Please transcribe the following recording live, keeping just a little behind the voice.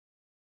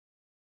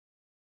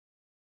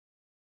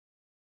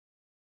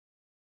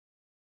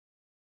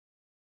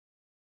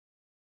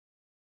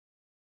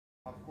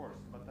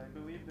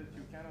believe that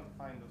you cannot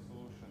find a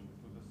solution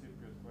to the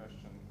Cypriot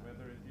question,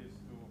 whether it is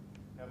to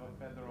have a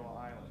federal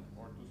island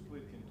or to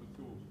split into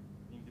two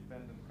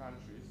independent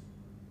countries,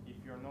 if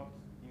you're not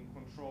in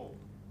control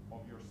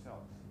of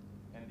yourselves.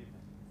 And if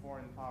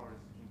foreign powers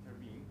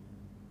intervene,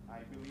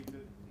 I believe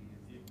that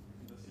if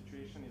the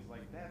situation is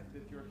like that,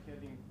 that you're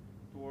heading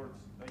towards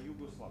a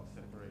Yugoslav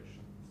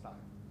separation style,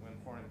 when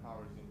foreign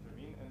powers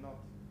intervene and not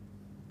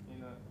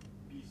in a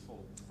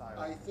peaceful style.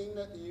 I think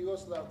that the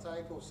Yugoslav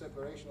type of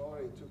separation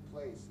already took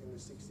place in the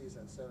 60s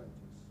and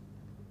 70s.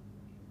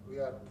 We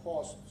are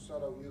post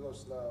sort of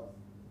Yugoslav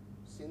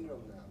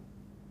syndrome now.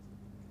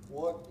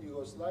 What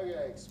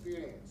Yugoslavia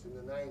experienced in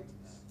the 90s,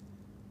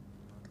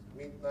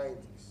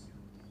 mid-90s,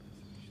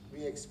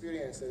 we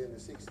experienced it in the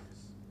 60s.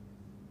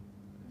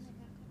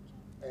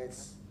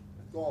 It's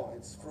gone,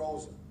 it's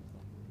frozen.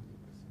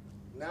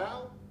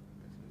 Now,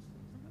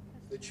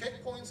 the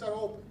checkpoints are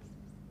open.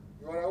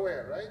 You are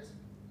aware, right?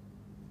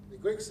 The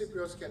Greek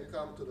Cypriots can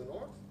come to the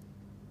north,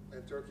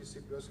 and Turkish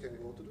Cypriots can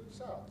go to the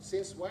south.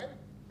 Since when?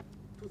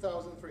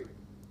 2003.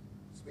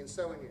 It's been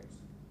 7 years.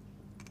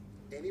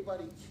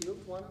 Anybody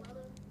killed one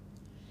another?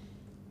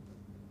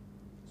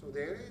 So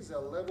there is a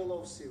level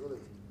of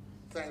civility.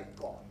 Thank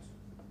God.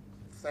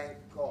 Thank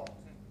God.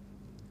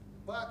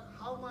 But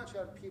how much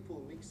are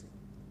people mixing?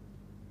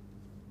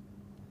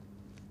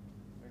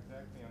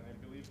 Exactly, and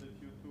I believe that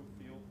you too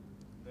feel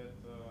that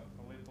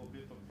a little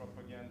bit of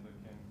propaganda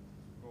can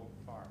go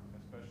far,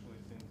 especially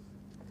since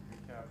we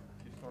have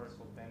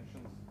historical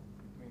tensions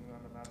between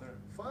one another.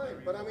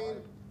 Fine, but I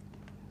mean,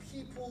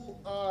 people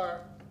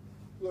are,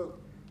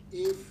 look,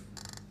 if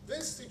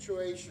this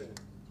situation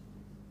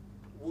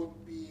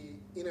would be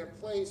in a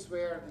place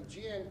where the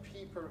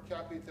GNP per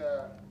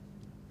capita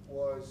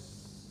was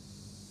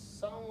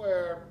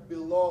somewhere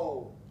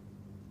below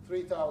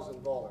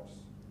 $3,000,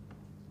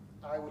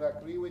 I would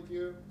agree with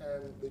you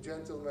and the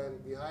gentleman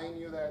behind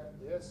you that,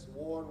 yes,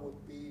 war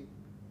would be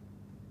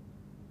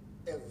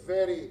a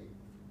very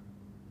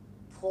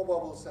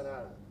probable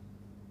scenario.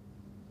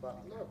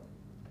 But look,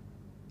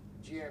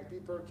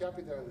 GNP per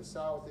capita in the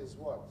South is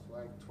what,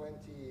 like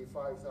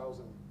 $25,000?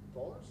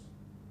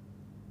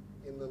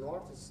 In the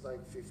North, it's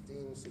like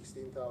 $15,000,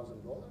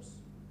 $16,000.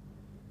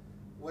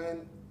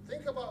 When,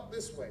 think about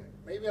this way,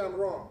 maybe I'm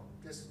wrong,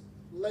 just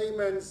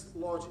layman's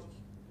logic.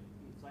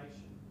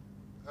 Inflation.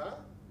 Huh?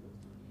 Look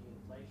at the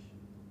inflation.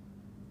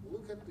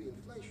 Look at the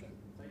inflation.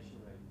 Inflation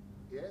rate.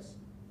 Yes?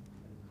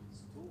 And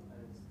it's 2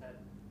 and it's 10.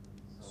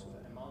 So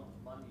the amount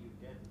of money you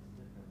get is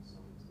different. So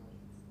it's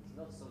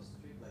not so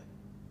strict, like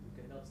you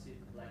cannot see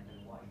it black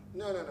and white.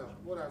 No, no, no.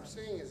 What I'm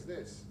saying is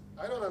this.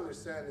 I don't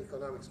understand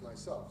economics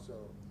myself,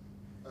 so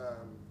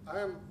I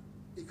am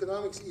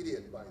economics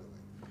idiot, by the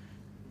way.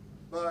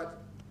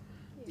 But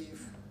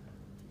if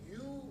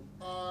you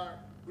are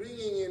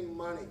bringing in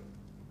money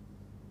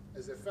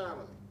as a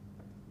family,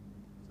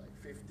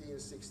 like $15,000,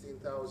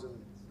 $16,000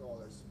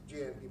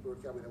 GNP per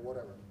capita,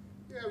 whatever.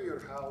 You have your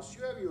house,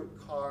 you have your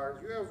car,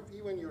 you have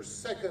even your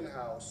second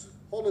house,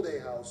 holiday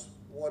house,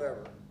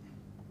 whatever.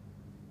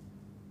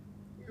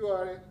 You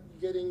are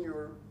getting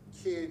your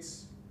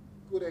kids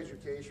good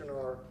education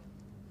or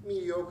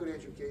mediocre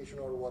education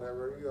or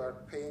whatever. You are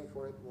paying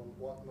for it and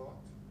whatnot.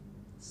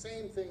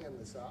 Same thing in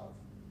the South.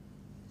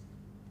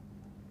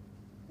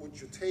 Would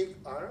you take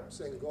arms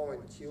and go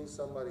and kill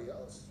somebody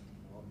else?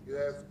 You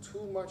have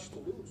too much to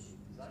lose.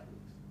 Exactly,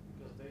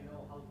 because they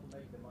know how to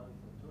make the money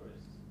from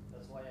tourists.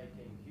 That's why I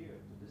came here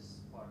to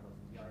this part of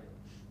the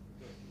island.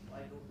 Because if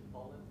I go to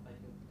Poland, I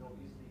can go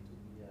easily to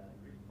the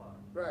Greek part.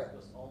 Right.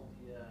 Because all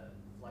the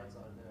flights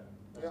are there.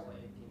 That's why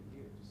I came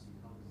here to see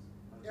how it's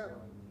going here.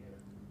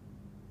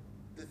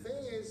 The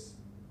thing is,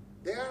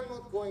 they are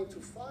not going to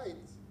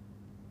fight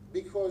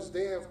because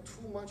they have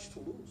too much to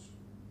lose.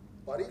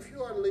 But if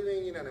you are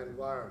living in an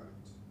environment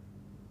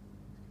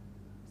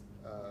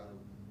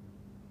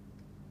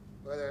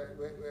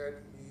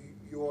where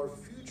your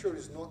future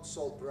is not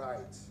so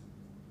bright,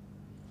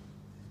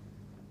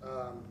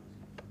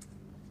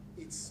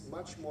 it's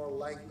much more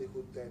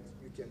likelihood that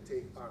you can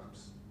take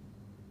arms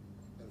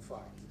and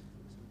fight.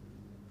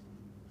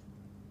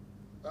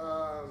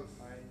 I'm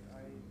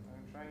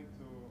trying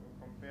to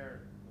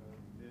compare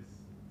this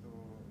to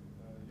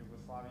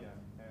Yugoslavia,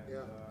 and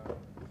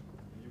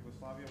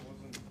Yugoslavia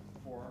wasn't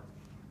poor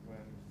when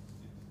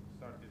it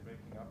started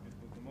breaking up. It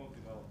was the most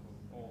developed of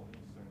all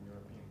Eastern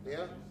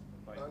European countries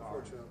by far.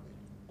 Unfortunately.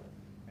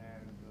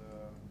 And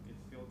it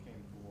still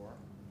came to war.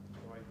 So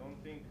I don't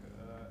think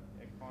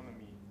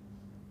economy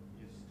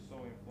is so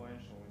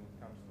influential when it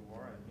comes to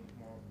war. I think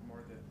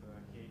more that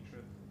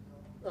hatred.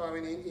 No, I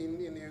mean,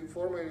 in the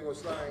former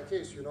Yugoslavian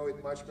case, you know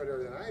it much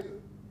better than I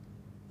do,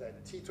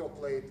 that Tito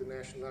played the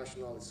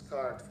nationalist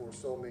card for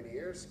so many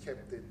years,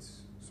 kept it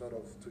sort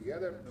of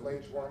together,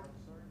 played one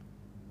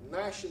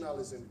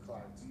nationalism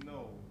card.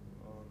 No,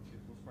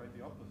 it was quite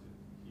the opposite.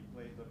 He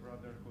played the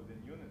brotherhood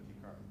and unity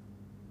card,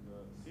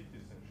 the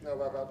citizenship. No,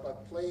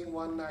 but playing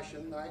one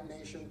nation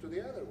to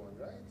the other one,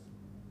 right?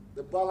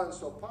 The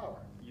balance of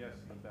power. Yes,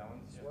 the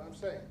balance. That's what I'm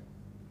saying.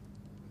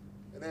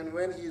 And then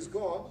when he's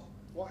gone,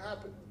 what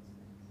happened?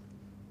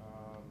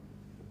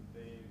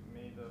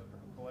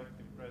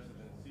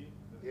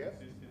 Yeah.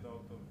 consisted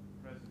out of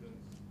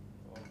presidents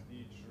of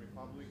each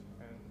republic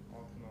and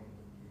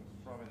autonomous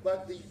provinces.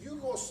 But the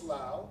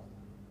Yugoslav,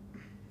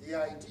 the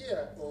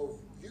idea of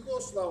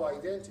Yugoslav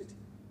identity,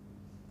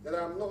 that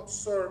I'm not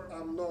Serb,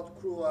 I'm not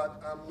Croat,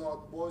 I'm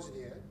not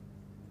Bosnian,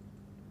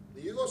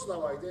 the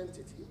Yugoslav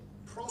identity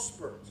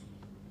prospered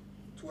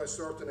to a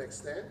certain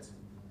extent,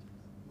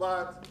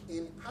 but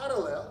in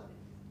parallel,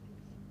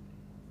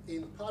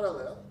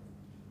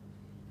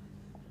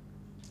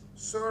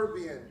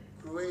 Serbian,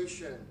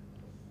 Croatian,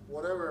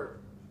 whatever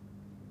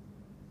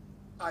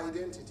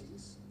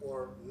identities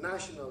or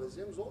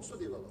nationalisms also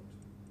developed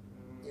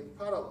in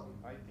parallel.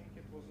 I think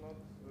it was not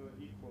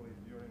equally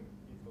during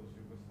Tito's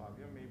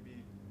Yugoslavia.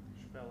 Maybe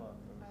Špela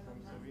from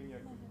Slovenia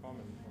could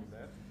comment on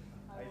that.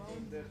 I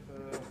think that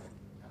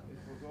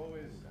it was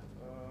always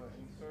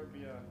in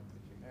Serbia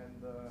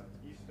and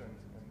eastern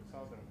and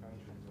southern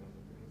countries of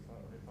the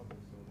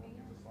republics of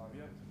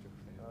Yugoslavia,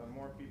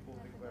 more people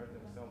declared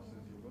themselves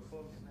as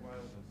Yugoslavs,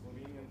 while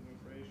Slovenians and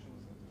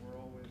Croatians were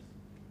always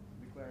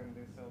declaring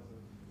themselves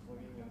as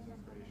Slovenians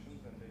and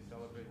Croatians, and they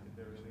celebrated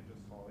their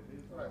religious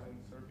holidays, while in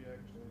Serbia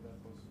actually that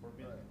was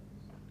forbidden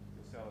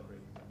to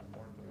celebrate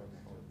Orthodox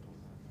holidays.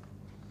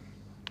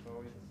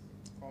 So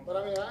it's complex.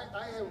 But I mean,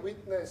 I have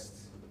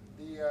witnessed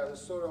the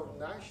sort of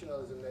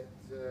nationalism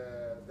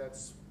that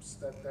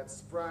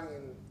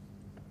sprang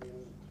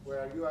in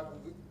where you are.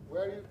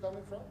 Where are you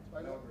coming from?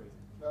 I know.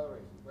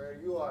 Belgrade, where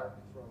you are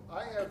from.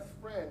 I have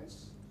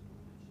friends.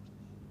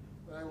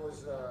 When I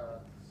was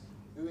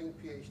doing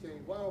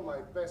PhD, one of my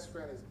best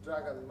friends is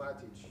Dragan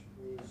Matic,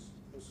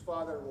 whose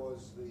father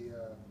was the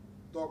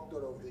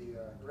doctor of the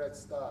Red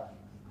Star.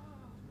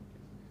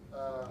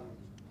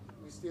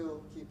 We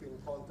still keep in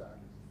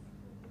contact.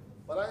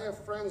 But I have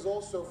friends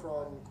also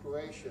from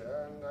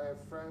Croatia, and I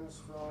have friends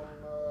from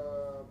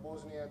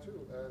Bosnia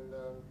too. And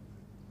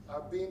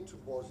I've been to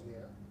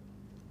Bosnia,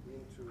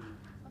 been to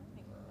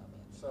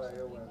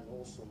Sarajevo and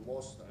also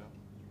Mostar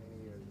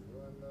many years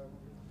ago. And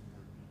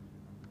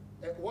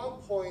at one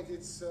point,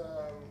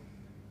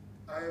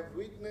 I have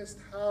witnessed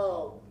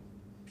how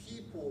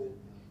people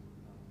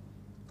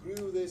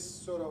grew this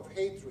sort of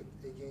hatred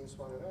against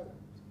one another.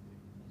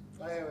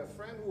 I have a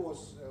friend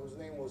whose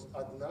name was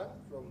Adnan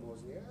from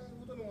Bosnia,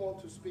 who didn't want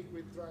to speak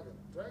with Dragan.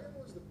 Dragan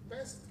was the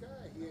best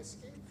guy. He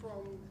escaped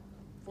from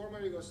former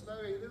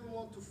Yugoslavia. He didn't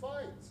want to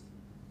fight.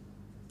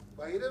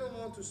 But he didn't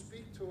want to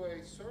speak to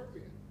a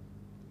Serbian.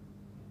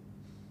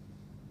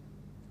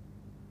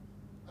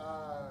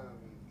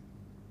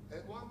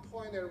 At one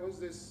point, there was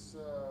this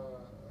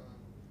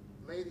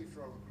lady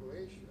from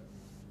Croatia.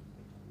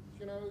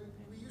 You know,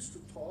 we used to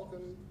talk,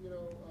 and you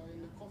know,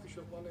 in the coffee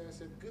shop one day, I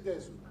said,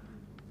 "Gdezu."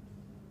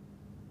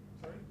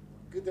 Sorry?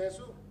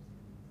 Gdezu.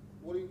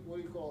 What do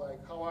you call,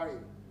 like, how are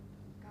you?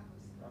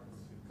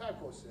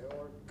 Kako se,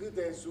 or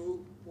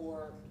Gdezu,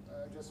 or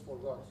I just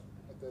forgot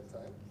at that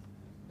time.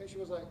 And she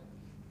was like,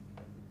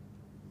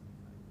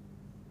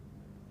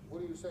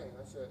 "What are you saying?"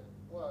 I said,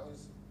 "Well,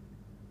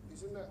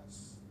 isn't that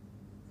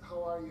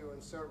how are you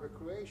in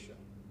Serbo-Croatian?"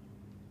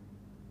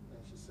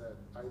 And she said,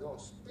 "I don't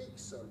speak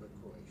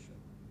Serbo-Croatian."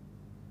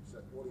 I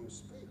said, "What do you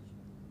speak?"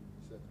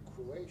 She said,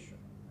 "Croatian."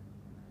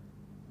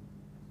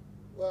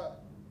 Well,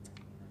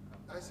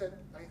 I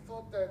said, I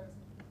thought that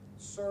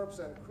Serbs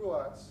and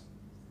Croats,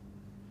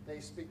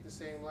 they speak the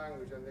same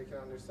language and they can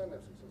understand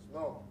themselves. She says,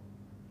 "No."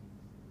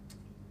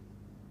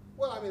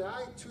 Well, I mean,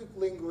 I took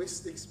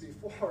linguistics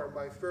before.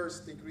 My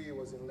first degree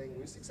was in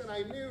linguistics, and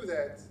I knew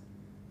that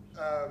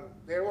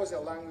there was a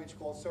language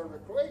called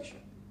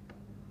Serbo-Croatian,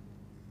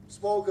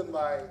 spoken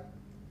by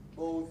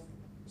both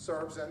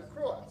Serbs and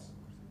Croats,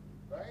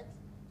 right?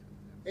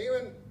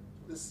 Even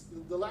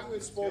the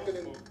language spoken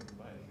in...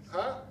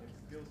 Huh? It's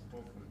still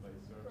spoken by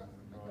Serbs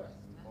and Croats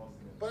and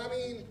Bosnians. But I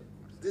mean,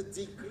 the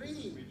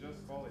degree... We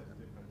just call it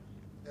different.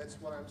 That's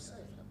what I'm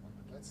saying.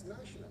 That's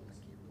nationalism.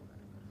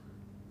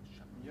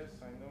 Yes,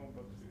 I know,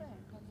 but...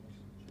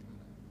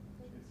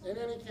 In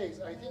any case,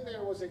 I think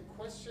there was a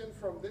question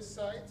from this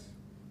side.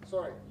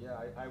 Sorry. Yeah,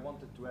 I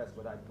wanted to ask,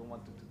 but I don't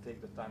want to take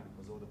the time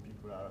because other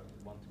people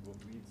want to go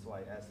to eat, so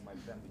I asked my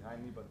friend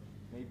behind me, but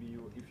maybe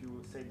if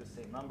you say the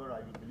same number, I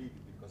will believe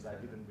it because I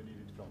didn't believe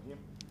it from him.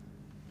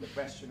 The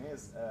question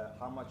is,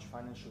 how much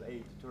financial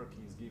aid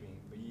Turkey is giving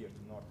a year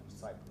to Northern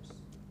Cyprus?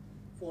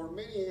 For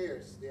many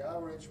years, the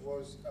average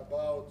was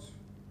about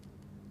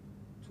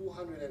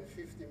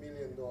 $250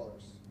 million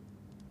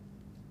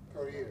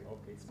per year.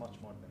 Okay, it's much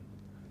more than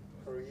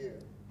per year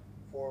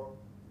for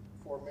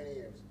many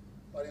years.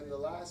 But in the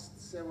last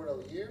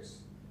several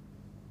years,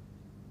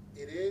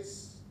 it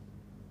is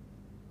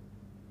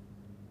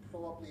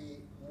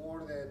probably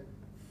more than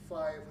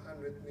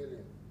 500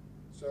 million.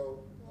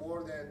 So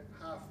more than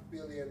 $500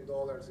 million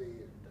a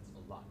year. That's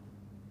a lot.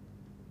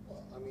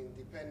 Well, I mean,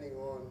 depending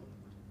on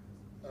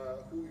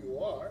who you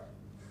are.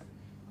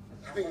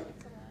 I mean,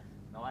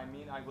 No, I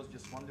mean, I was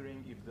just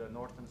wondering if the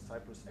Northern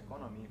Cyprus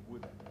economy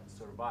would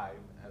survive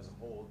as a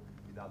whole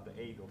without the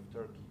aid of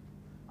Turkey.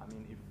 I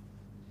mean,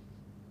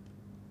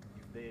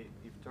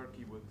 if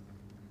Turkey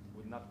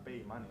would not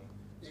pay money,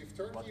 if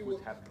what Turkey would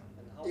would, happen?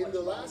 And how in much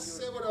the money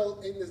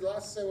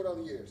last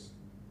several years,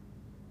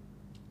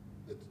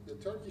 the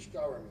Turkish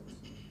government,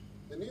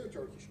 the new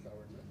Turkish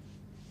government,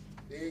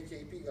 the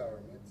AKP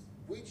government,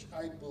 which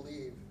I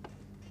believe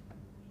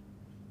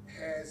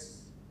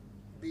has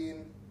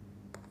been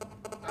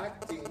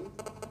acting.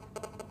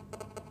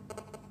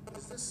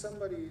 Is this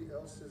somebody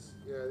else's?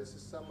 Yeah, this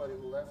is somebody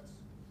who left.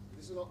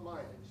 This is not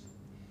mine.